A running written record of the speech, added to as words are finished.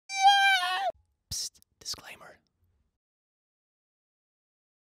Psst, disclaimer.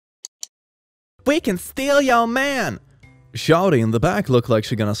 We can steal your man! Shouty in the back looked like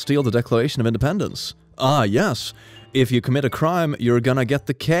she's gonna steal the Declaration of Independence. Ah, yes. If you commit a crime, you're gonna get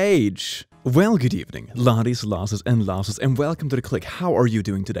the cage. Well, good evening, laddies, lasses, and lasses, and welcome to The Click. How are you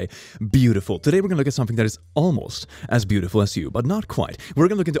doing today? Beautiful. Today we're gonna look at something that is almost as beautiful as you, but not quite. We're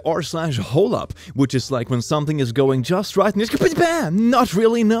gonna look into r/HolUp, which is like when something is going just right and it's bad. Not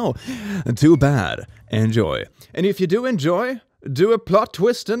really, no. Too bad. Enjoy. And if you do enjoy, do a plot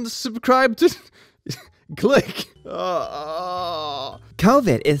twist and subscribe to... Click.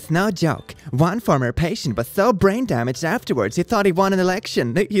 COVID is no joke. One former patient was so brain damaged afterwards he thought he won an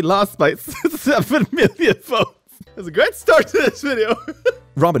election. He lost by 7 million votes. That's a great start to this video.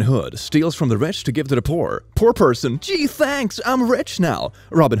 Robin Hood steals from the rich to give to the poor. Poor person, gee thanks, I'm rich now.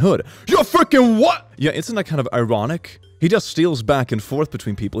 Robin Hood, you're freaking what? Yeah, isn't that kind of ironic? He just steals back and forth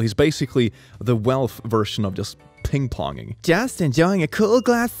between people. He's basically the wealth version of just ping-ponging. Just enjoying a cool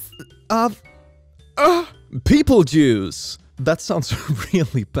glass of... people juice! That sounds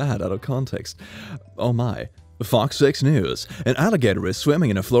really bad out of context. Oh my. Fox 6 News. An alligator is swimming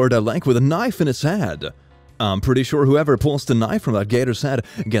in a Florida lake with a knife in its head. I'm pretty sure whoever pulls the knife from that gator's head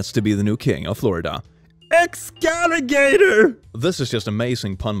gets to be the new king of Florida. Excaligator! This is just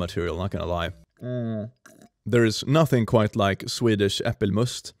amazing pun material, not gonna lie. There's nothing quite like Swedish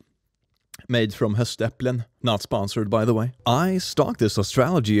äppelmust. Made from höstäpplen. Not sponsored, by the way. I stalked this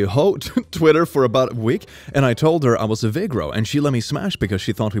astrology hoe Twitter for about a week, and I told her I was a Vigro, and she let me smash because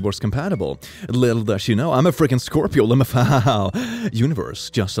she thought we were compatible. Little does she know, I'm a freaking Scorpio. Universe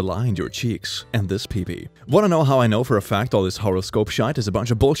just aligned your cheeks. And this PP. Wanna know how I know for a fact all this horoscope shite is a bunch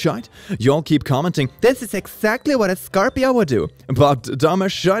of bullshit? Y'all keep commenting, This is exactly what a Scorpio would do. but dumb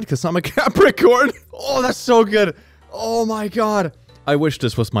as shite because I'm a Capricorn. Oh, that's so good. Oh my god. I wish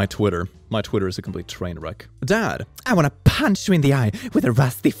this was my Twitter. My Twitter is a complete train wreck. Dad. I want to punch you in the eye with a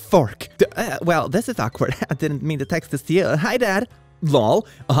rusty fork. Well, this is awkward. I didn't mean to text this to you. Hi, Dad. Lol.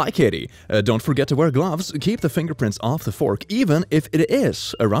 Hi, Katie. Don't forget to wear gloves. Keep the fingerprints off the fork, even if it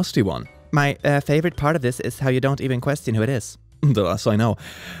is a rusty one. My favorite part of this is how you don't even question who it is. The less I know,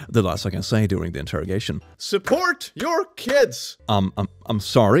 the less I can say during the interrogation. Support your kids! I'm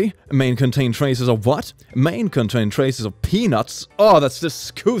sorry? Main contain traces of what? Main contain traces of peanuts? Oh, that's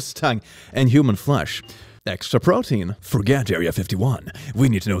disgusting! And human flesh. Extra protein. Forget Area 51. We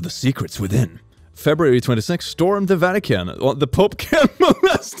need to know the secrets within. February 26th, storm the Vatican. Well, the Pope can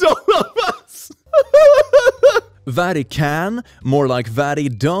molest all of us! Vatican? More like Vati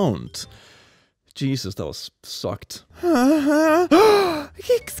don't. Jesus, that was sucked. Oh,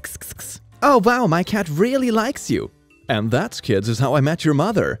 wow, my cat really likes you. And that's, kids, is how I met your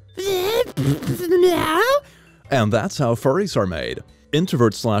mother. And that's how furries are made.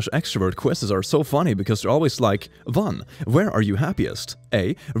 Introvert/extrovert quizzes are so funny because they're always like, 1. Where are you happiest?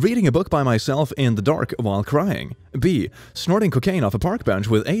 A. Reading a book by myself in the dark while crying. B. Snorting cocaine off a park bench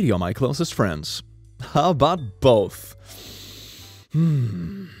with 80 of my closest friends. How about both?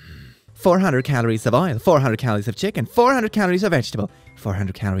 400 calories of oil, 400 calories of chicken, 400 calories of vegetable,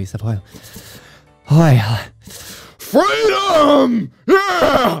 400 calories of oil. Oil. Freedom!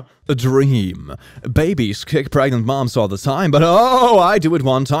 Yeah! A dream. Babies kick pregnant moms all the time, but oh, I do it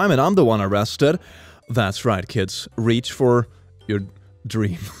one time and I'm the one arrested. That's right, kids. Reach for your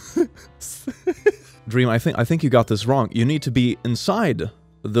dream. Dream, I think you got this wrong. You need to be inside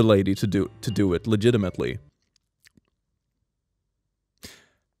the lady to do it legitimately.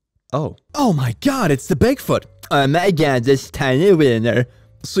 Oh. Oh my god, it's the Bigfoot! Oh my god, this tiny winner.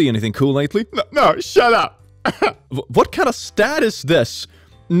 See anything cool lately? No, shut up! What kind of stat is this?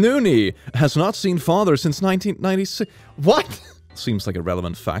 Noonie has not seen father since 1996. What? Seems like a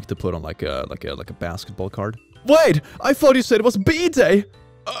relevant fact to put on like a basketball card. Wait, I thought you said it was B-Day!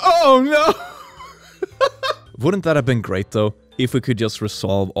 Oh no! Wouldn't that have been great though, if we could just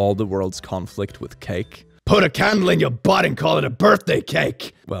resolve all the world's conflict with cake? Put a candle in your butt and call it a birthday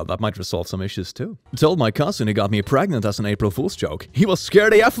cake! Well, that might resolve some issues too. Told my cousin he got me pregnant as an April Fool's joke. He was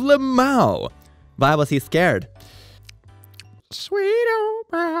scared AF Lamau! Why was he scared? Sweet home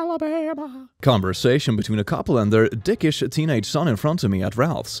Alabama. Conversation between a couple and their dickish teenage son in front of me at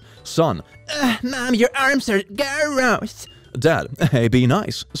Ralph's. Son. Mom, your arms are gross. Dad. Hey, be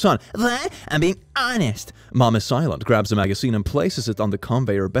nice. Son. What? I'm being honest. Mom is silent, grabs a magazine and places it on the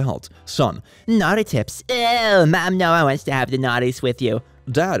conveyor belt. Son. Naughty tips. Ew, Mom, no one wants to have the naughties with you.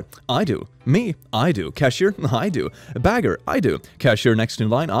 Dad, I do. Me, I do. Cashier, I do. Bagger, I do. Cashier next in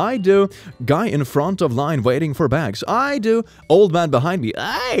line, I do. Guy in front of line waiting for bags, I do. Old man behind me,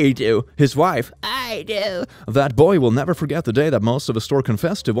 I do. His wife, I do. That boy will never forget the day that most of the store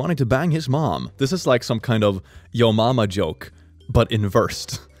confessed to wanting to bang his mom. This is like some kind of yo mama joke, but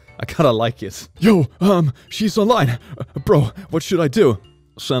inversed. I kinda like it. Yo, she's online. Bro, what should I do?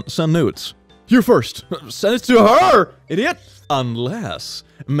 Send nudes. You first. Send it to her, idiot. Unless,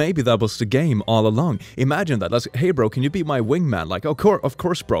 maybe that was the game all along. Imagine that. Hey bro, can you be my wingman? Like, of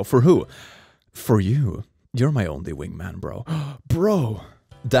course bro. For who? For you. You're my only wingman, bro. Bro.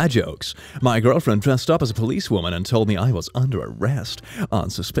 Dad jokes. My girlfriend dressed up as a policewoman and told me I was under arrest on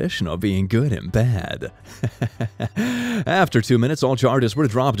suspicion of being good in bed. After 2 minutes, all charges were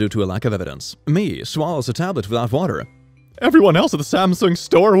dropped due to a lack of evidence. Me swallows a tablet without water. Everyone else at the Samsung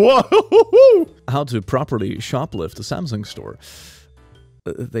store, whoa! How to properly shoplift a Samsung store.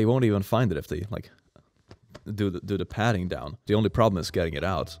 They won't even find it if they, like, do the padding down. The only problem is getting it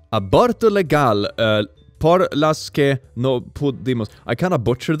out. Aborto legal, por las que no pudimos. I kind of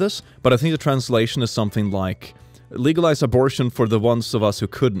butcher this, but I think the translation is something like, legalize abortion for the ones of us who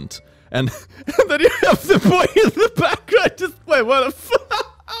couldn't. And then you have the boy in the background just, wait, what the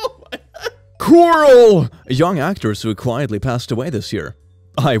fuck? Oh my God. Coral! Young actors who quietly passed away this year.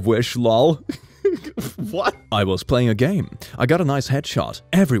 I wish, lol. What? I was playing a game. I got a nice headshot.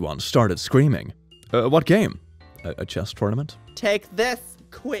 Everyone started screaming. What game? A chess tournament? Take this,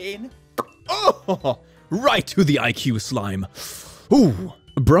 queen. Oh! Right to the IQ slime. Ooh.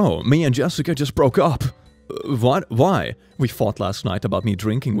 Bro, me and Jessica just broke up. What? Why? We fought last night about me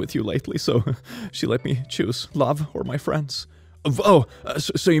drinking with you lately, so she let me choose love or my friends. Oh,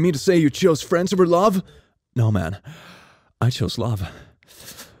 so you mean to say you chose friends over love? No, man. I chose love.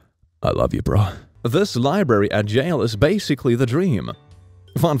 I love you, bro. This library at jail is basically the dream.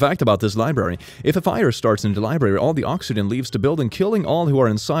 Fun fact about this library. If a fire starts in the library, all the oxygen leaves the building, killing all who are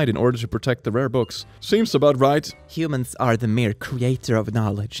inside in order to protect the rare books. Seems about right. Humans are the mere creator of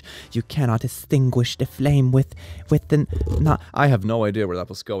knowledge. You cannot extinguish the flame with the... I have no idea where that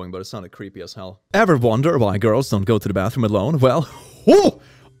was going, but it sounded creepy as hell. Ever wonder why girls don't go to the bathroom alone? Well,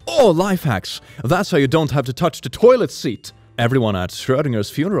 life hacks. That's how you don't have to touch the toilet seat. Everyone at Schrodinger's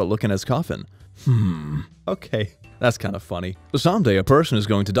funeral looking at his coffin. Okay. That's kind of funny. Someday a person is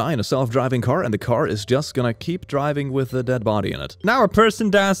going to die in a self-driving car and the car is just gonna keep driving with a dead body in it. Now a person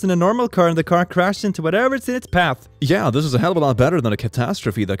dies in a normal car and the car crashed into whatever's in its path. Yeah, this is a hell of a lot better than a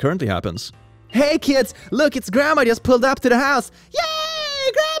catastrophe that currently happens. Hey kids, look, it's Grandma just pulled up to the house.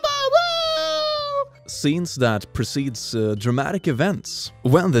 Yay, Grandma, woo! Scenes that precedes dramatic events.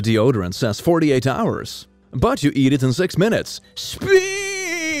 When the deodorant says 48 hours, but you eat it in 6 minutes. Speed!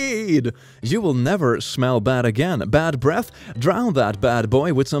 You will never smell bad again. Bad breath? Drown that bad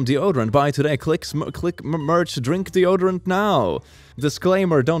boy with some deodorant. Buy today. Click merch. Drink deodorant now.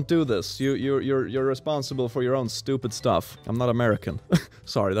 Disclaimer: don't do this. You're responsible for your own stupid stuff. I'm not American.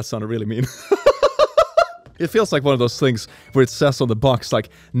 Sorry, that sounded really mean. It feels like one of those things where it says on the box, like,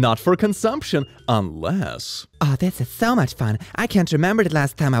 not for consumption, unless... Oh, this is so much fun. I can't remember the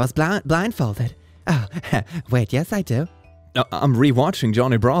last time I was blindfolded. Oh, wait, yes I do. I'm rewatching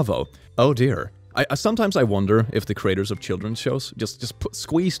Johnny Bravo. Oh dear. Sometimes I wonder if the creators of children's shows just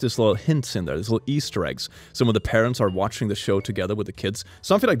squeeze these little hints in there, these little Easter eggs. So when the parents are watching the show together with the kids,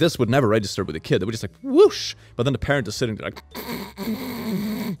 something like this would never register with the kid. They would just like, whoosh! But then the parent is sitting there like...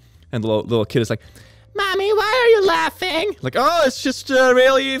 And the little kid is like, Mommy, why are you laughing? Like, oh, it's just a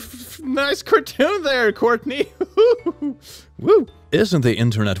really nice cartoon there, Courtney. Woo. Isn't the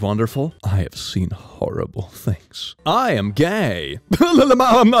internet wonderful? I have seen horrible things. I am gay.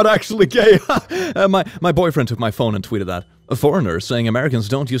 I'm not actually gay. My boyfriend took my phone and tweeted that. A foreigner saying Americans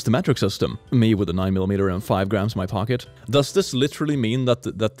don't use the metric system. Me with a 9mm and 5 grams in my pocket. Does this literally mean that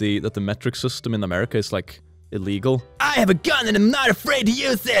the metric system in America is like illegal? I have a gun and I'm not afraid to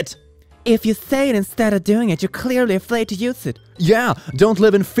use it. If you say it instead of doing it, you're clearly afraid to use it. Yeah, don't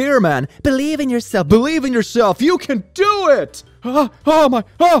live in fear, man. Believe in yourself. Believe in yourself. You can do it.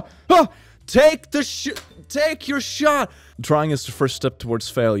 Take your shot. Trying is the first step towards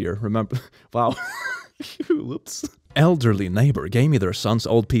failure. Remember? Wow. Oops. Elderly neighbor gave me their son's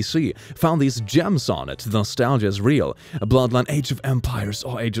old PC. Found these gems on it. The nostalgia is real. A Bloodline, Age of Empires,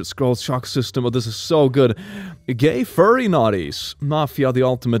 Age of Scrolls, Shock System. Oh, this is so good. Gay furry naughties. Mafia, The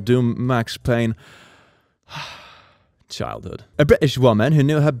Ultimate Doom, Max Payne. Childhood. A British woman who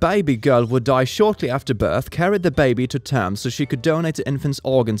knew her baby girl would die shortly after birth carried the baby to term so she could donate the infant's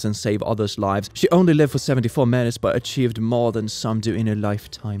organs and save others' lives. She only lived for 74 minutes but achieved more than some do in a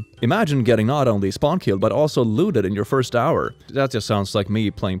lifetime. Imagine getting not only spawn killed but also looted in your first hour. That just sounds like me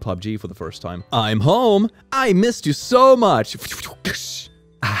playing PUBG for the first time. I'm home! I missed you so much!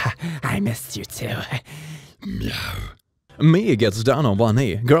 I missed you too. Meow. Me gets down on one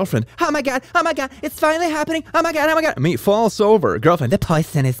knee. Girlfriend, oh my god, it's finally happening. Oh my god. Me falls over. Girlfriend, the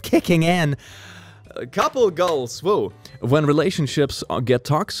poison is kicking in. Couple goals, woo. When relationships get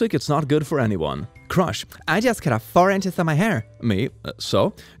toxic, it's not good for anyone. Crush, I just cut off 4 inches of my hair. Me,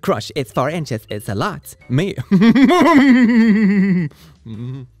 so? Crush, it's 4 inches, it's a lot. Me.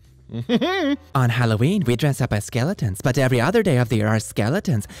 On Halloween, we dress up as skeletons, but every other day of the year, our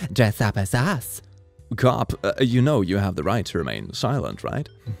skeletons dress up as us. Cop, you know you have the right to remain silent, right?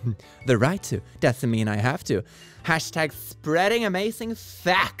 The right to doesn't mean I have to. Hashtag spreading amazing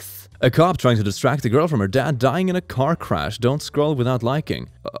facts. A cop trying to distract a girl from her dad dying in a car crash. Don't scroll without liking.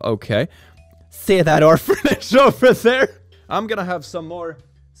 Okay. See that orphanage over there? I'm gonna have some more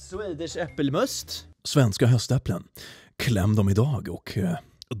Swedish äppelmust. Svenska höstäpplen. Kläm dem idag och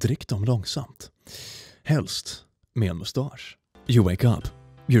drick dem långsamt. Helst med en mustasch. You wake up.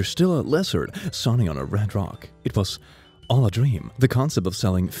 You're still a lizard, sunning on a red rock. It was all a dream. The concept of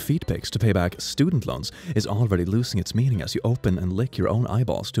selling feet pics to pay back student loans is already losing its meaning as you open and lick your own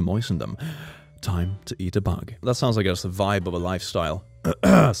eyeballs to moisten them. Time to eat a bug. That sounds like it's the vibe of a lifestyle.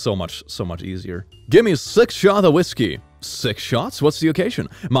 so much easier. Give me 6 shots of whiskey. 6 shots? What's the occasion?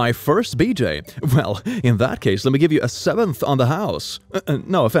 My first BJ. Well, in that case, let me give you a 7th on the house.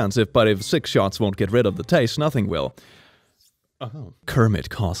 No offense, but if 6 shots won't get rid of the taste, nothing will. Oh. Kermit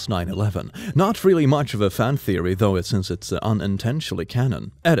costs $9.11. Not really much of a fan theory, though, since it's unintentionally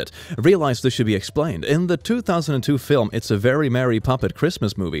canon. Edit. Realize this should be explained. In the 2002 film It's a Very Merry Puppet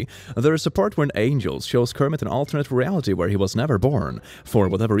Christmas Movie, there is a part where an angel shows Kermit an alternate reality where he was never born. For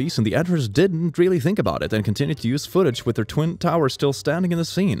whatever reason, the editors didn't really think about it and continued to use footage with their twin towers still standing in the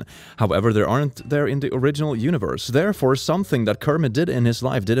scene. However, they aren't there in the original universe. Therefore, something that Kermit did in his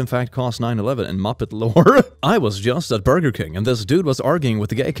life did in fact cost $9.11 in Muppet lore. I was just at Burger King, and this dude was arguing with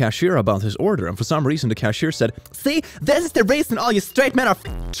the gay cashier about his order, and for some reason the cashier said, "See, this is the reason all you straight men are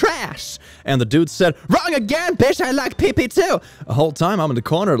trash!" And the dude said, "Wrong again, bitch, I like pee-pee too!" The whole time I'm in the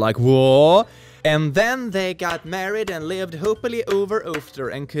corner like, whoa. And then they got married and lived happily ever after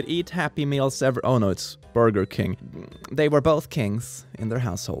and could eat Happy Meals ever. Oh no, it's Burger King. They were both kings in their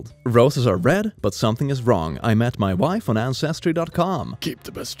household. Roses are red, but something is wrong. I met my wife on Ancestry.com. Keep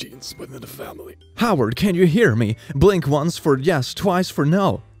the best genes within the family. Howard, can you hear me? Blink once for yes, twice for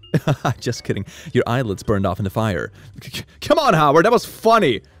no. Just kidding. Your eyelids burned off in the fire. Come on, Howard, that was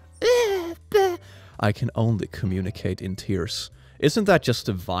funny. I can only communicate in tears. Isn't that just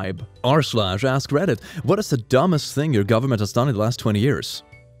a vibe? r/ask Reddit. What is the dumbest thing your government has done in the last 20 years?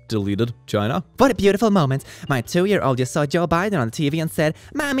 Deleted China. What a beautiful moment. My 2-year-old just saw Joe Biden on the TV and said,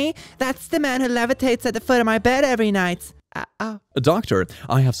 "Mommy, that's the man who levitates at the foot of my bed every night." Doctor,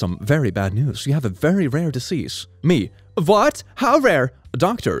 I have some very bad news. You have a very rare disease. Me. What? How rare?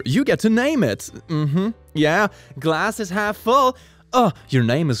 Doctor, you get to name it. Yeah, glass is half full. Oh, your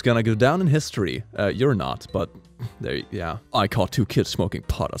name is gonna go down in history. You're not, but there, yeah. I caught 2 kids smoking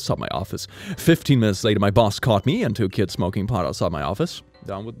pot outside my office. 15 minutes later, my boss caught me and 2 kids smoking pot outside my office.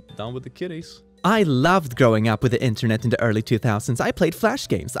 Down with the kitties. I loved growing up with the internet in the early 2000s. I played Flash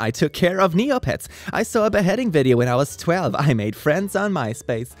games. I took care of Neopets. I saw a beheading video when I was 12. I made friends on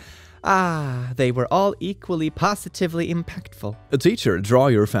MySpace. They were all equally positively impactful. A teacher, draw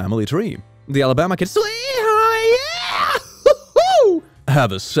your family tree. The Alabama kid, yeah!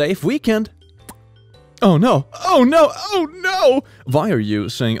 Have a safe weekend. Oh no, oh no, oh no! Why are you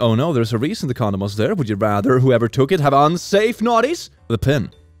saying, oh no, there's a reason the condom was there. Would you rather whoever took it have unsafe naughties? The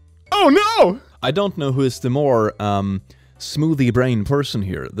pin. Oh no! I don't know who is the more, smoothie brain person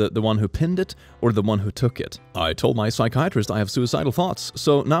here. The one who pinned it or the one who took it. I told my psychiatrist I have suicidal thoughts,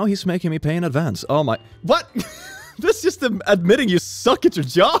 so now he's making me pay in advance. Oh my... What? That's just admitting you suck at your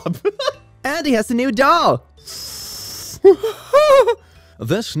job. Andy has a new doll.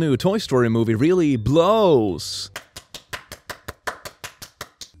 This new Toy Story movie really blows.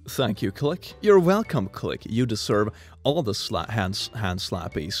 Thank you, Click. You're welcome, Click. You deserve all the hand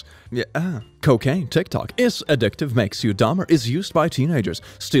slappies. Yeah. Cocaine, TikTok, is addictive, makes you dumber, is used by teenagers,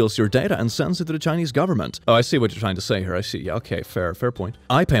 steals your data, and sends it to the Chinese government. Oh, I see what you're trying to say here. I see. Yeah, okay, fair point.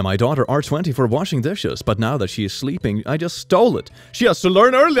 I pay my daughter R20 for washing dishes, but now that she is sleeping, I just stole it. She has to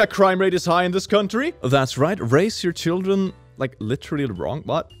learn early that crime rate is high in this country. That's right. Raise your children like literally wrong?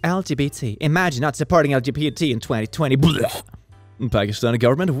 What? LGBT. Imagine not supporting LGBT in 2020. Pakistani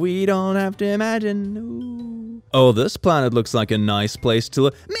government, we don't have to imagine. Ooh. Oh, this planet looks like a nice place to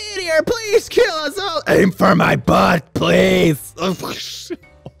live. Meteor, please kill us all. Aim for my butt, please.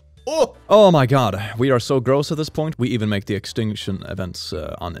 Oh my god, we are so gross at this point, we even make the extinction events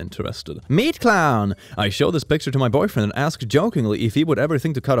uninterested. Meat clown! I showed this picture to my boyfriend and asked jokingly if he would ever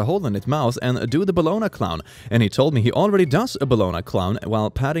think to cut a hole in its mouth and do the Bologna clown. And he told me he already does a Bologna clown while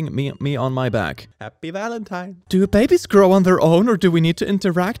patting me on my back. Happy Valentine. Do babies grow on their own or do we need to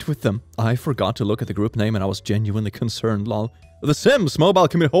interact with them? I forgot to look at the group name and I was genuinely concerned, lol. The Sims mobile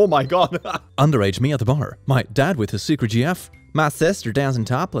community, oh my god. Underage me at the bar. My dad with his secret GF. My sister dancing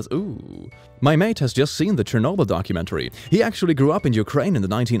topless. Ooh. My mate has just seen the Chernobyl documentary. He actually grew up in Ukraine in the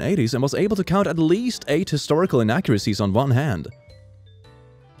 1980s and was able to count at least 8 historical inaccuracies on one hand.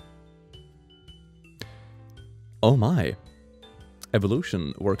 Oh my.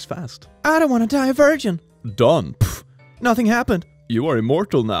 Evolution works fast. I don't want to die a virgin. Done. Pff. Nothing happened. You are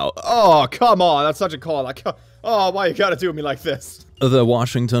immortal now. Oh, come on. That's such a call. Like, oh, why you gotta do me like this? The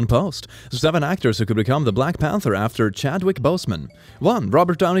Washington Post. 7 actors who could become the Black Panther after Chadwick Boseman. 1.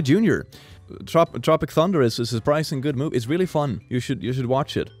 Robert Downey Jr. Tropic Thunder is a surprising good movie. It's really fun. You should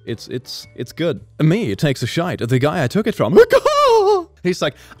watch it. It's good. Me takes a shite. The guy I took it from. He's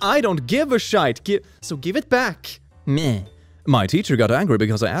like, I don't give a shite. So give it back. Meh. My teacher got angry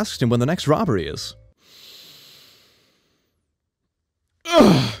because I asked him when the next robbery is.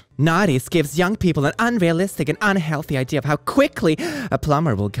 Ugh. Naughties gives young people an unrealistic and unhealthy idea of how quickly a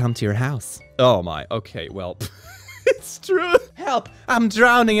plumber will come to your house. Oh my, okay, well, it's true. Help, I'm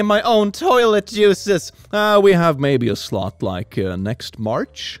drowning in my own toilet juices. We have maybe a slot like next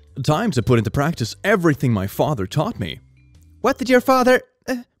March. Time to put into practice everything my father taught me. What did your father...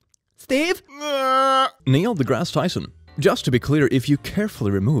 Steve? Neil deGrasse Tyson. Just to be clear, if you carefully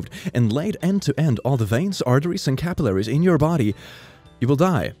removed and laid end to end all the veins, arteries, and capillaries in your body, you will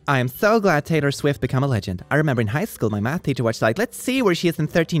die. I am so glad Taylor Swift became a legend. I remember in high school, my math teacher was like, let's see where she is in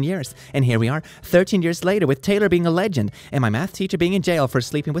 13 years. And here we are, 13 years later, with Taylor being a legend, and my math teacher being in jail for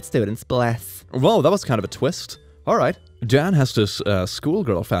sleeping with students. Bless. Whoa, that was kind of a twist. All right. Jan has this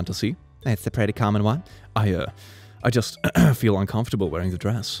schoolgirl fantasy. It's a pretty common one. I just feel uncomfortable wearing the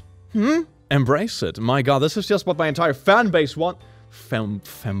dress. Embrace it. My god, this is just what my entire fan base want.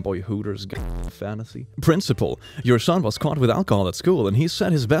 Femboy Hooters fantasy. Principal, your son was caught with alcohol at school and he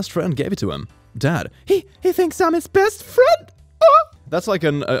said his best friend gave it to him. Dad, he thinks I'm his best friend? Oh. That's like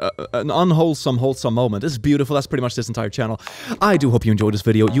an unwholesome, wholesome moment. It's beautiful. That's pretty much this entire channel. I do hope you enjoyed this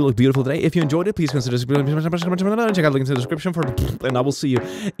video. You look beautiful today. If you enjoyed it, please consider check out the link in the description for, and I will see you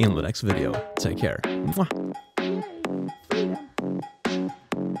in the next video. Take care.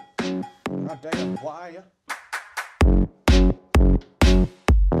 God damn, why?